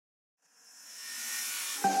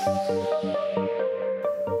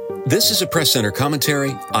This is a Press Center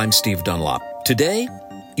commentary. I'm Steve Dunlop. Today,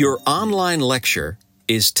 your online lecture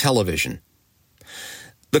is television.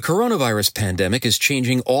 The coronavirus pandemic is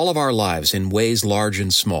changing all of our lives in ways large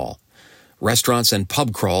and small. Restaurants and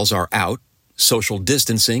pub crawls are out. Social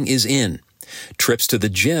distancing is in. Trips to the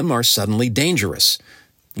gym are suddenly dangerous.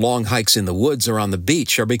 Long hikes in the woods or on the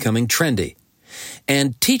beach are becoming trendy.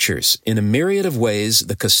 And teachers, in a myriad of ways,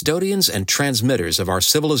 the custodians and transmitters of our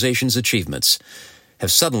civilization's achievements,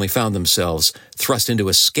 have suddenly found themselves thrust into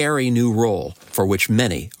a scary new role for which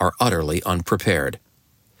many are utterly unprepared.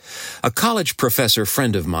 A college professor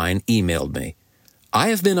friend of mine emailed me. "I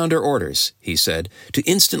have been under orders," he said, "to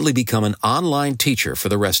instantly become an online teacher for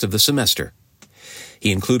the rest of the semester."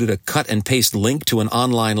 He included a cut-and-paste link to an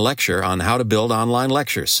online lecture on how to build online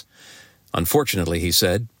lectures. Unfortunately, he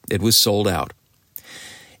said, it was sold out.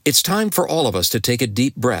 It's time for all of us to take a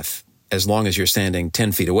deep breath, as long as you're standing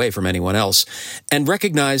 10 feet away from anyone else, and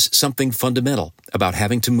recognize something fundamental about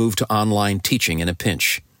having to move to online teaching in a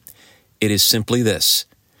pinch. It is simply this,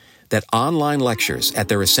 that online lectures at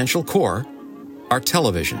their essential core are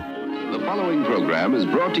television. The following program is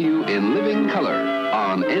brought to you in living color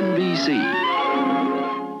on NBC.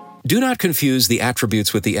 Do not confuse the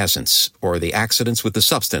attributes with the essence, or the accidents with the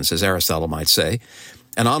substance, as Aristotle might say.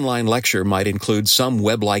 An online lecture might include some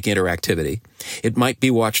web-like interactivity. It might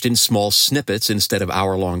be watched in small snippets instead of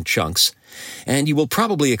hour-long chunks. And you will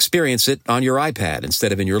probably experience it on your iPad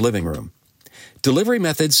instead of in your living room. Delivery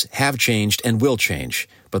methods have changed and will change,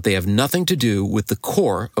 but they have nothing to do with the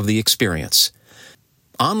core of the experience.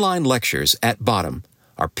 Online lectures, at bottom,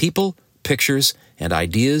 are people, pictures, and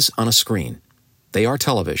ideas on a screen. They are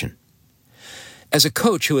television. As a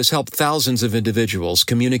coach who has helped thousands of individuals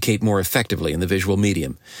communicate more effectively in the visual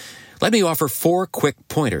medium, let me offer 4 quick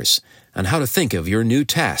pointers on how to think of your new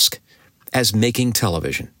task as making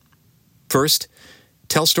television. First,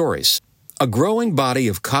 tell stories. A growing body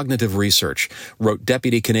of cognitive research, wrote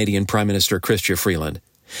Deputy Canadian Prime Minister Chrystia Freeland,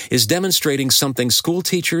 is demonstrating something school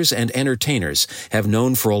teachers and entertainers have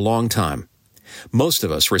known for a long time. Most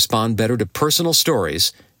of us respond better to personal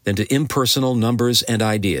stories than to impersonal numbers and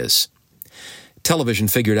ideas. Television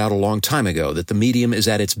figured out a long time ago that the medium is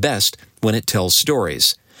at its best when it tells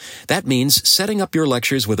stories. That means setting up your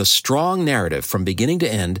lectures with a strong narrative from beginning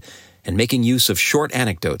to end and making use of short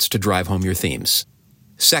anecdotes to drive home your themes.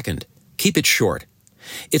 Second, keep it short.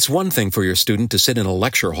 It's one thing for your student to sit in a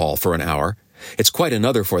lecture hall for an hour. It's quite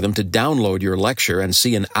another for them to download your lecture and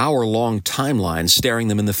see an hour-long timeline staring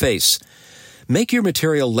them in the face. Make your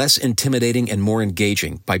material less intimidating and more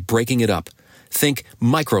engaging by breaking it up. Think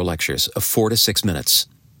micro-lectures of 4 to 6 minutes.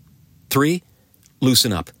 3.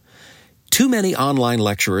 Loosen up. Too many online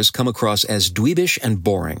lecturers come across as dweebish and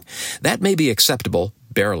boring. That may be acceptable,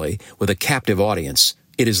 barely, with a captive audience.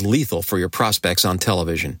 It is lethal for your prospects on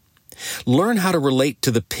television. Learn how to relate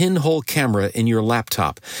to the pinhole camera in your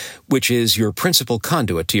laptop, which is your principal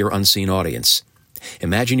conduit to your unseen audience.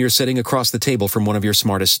 Imagine you're sitting across the table from one of your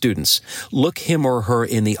smartest students. Look him or her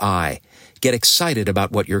in the eye. Get excited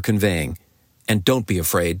about what you're conveying. And don't be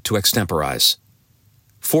afraid to extemporize.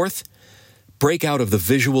 Fourth, break out of the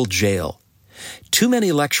visual jail. Too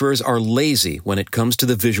many lecturers are lazy when it comes to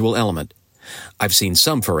the visual element. I've seen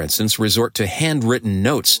some, for instance, resort to handwritten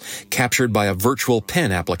notes captured by a virtual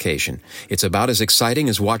pen application. It's about as exciting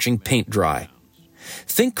as watching paint dry.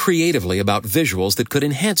 Think creatively about visuals that could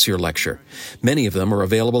enhance your lecture. Many of them are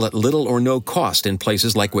available at little or no cost in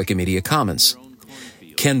places like Wikimedia Commons.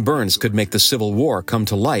 Ken Burns could make the Civil War come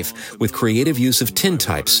to life with creative use of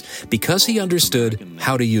tintypes because he understood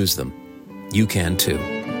how to use them. You can too.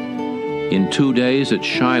 In 2 days at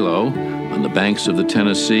Shiloh, on the banks of the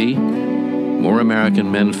Tennessee, more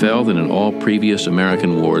American men fell than in all previous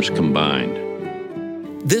American wars combined.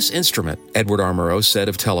 This instrument, Edward R. Murrow said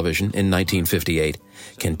of television in 1958,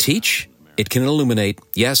 can teach, it can illuminate,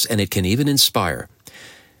 yes, and it can even inspire.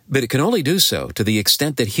 But it can only do so to the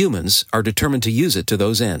extent that humans are determined to use it to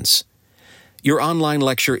those ends. Your online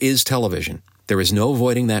lecture is television. There is no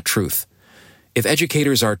avoiding that truth. If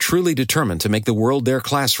educators are truly determined to make the world their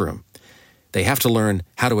classroom, they have to learn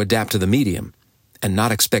how to adapt to the medium and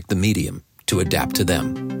not expect the medium to adapt to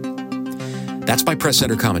them. That's my Press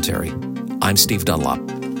Center commentary. I'm Steve Dunlop.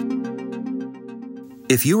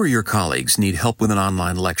 If you or your colleagues need help with an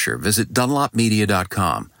online lecture, visit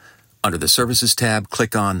dunlopmedia.com. Under the Services tab,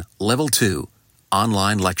 click on Level 2,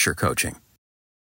 Online Lecture Coaching.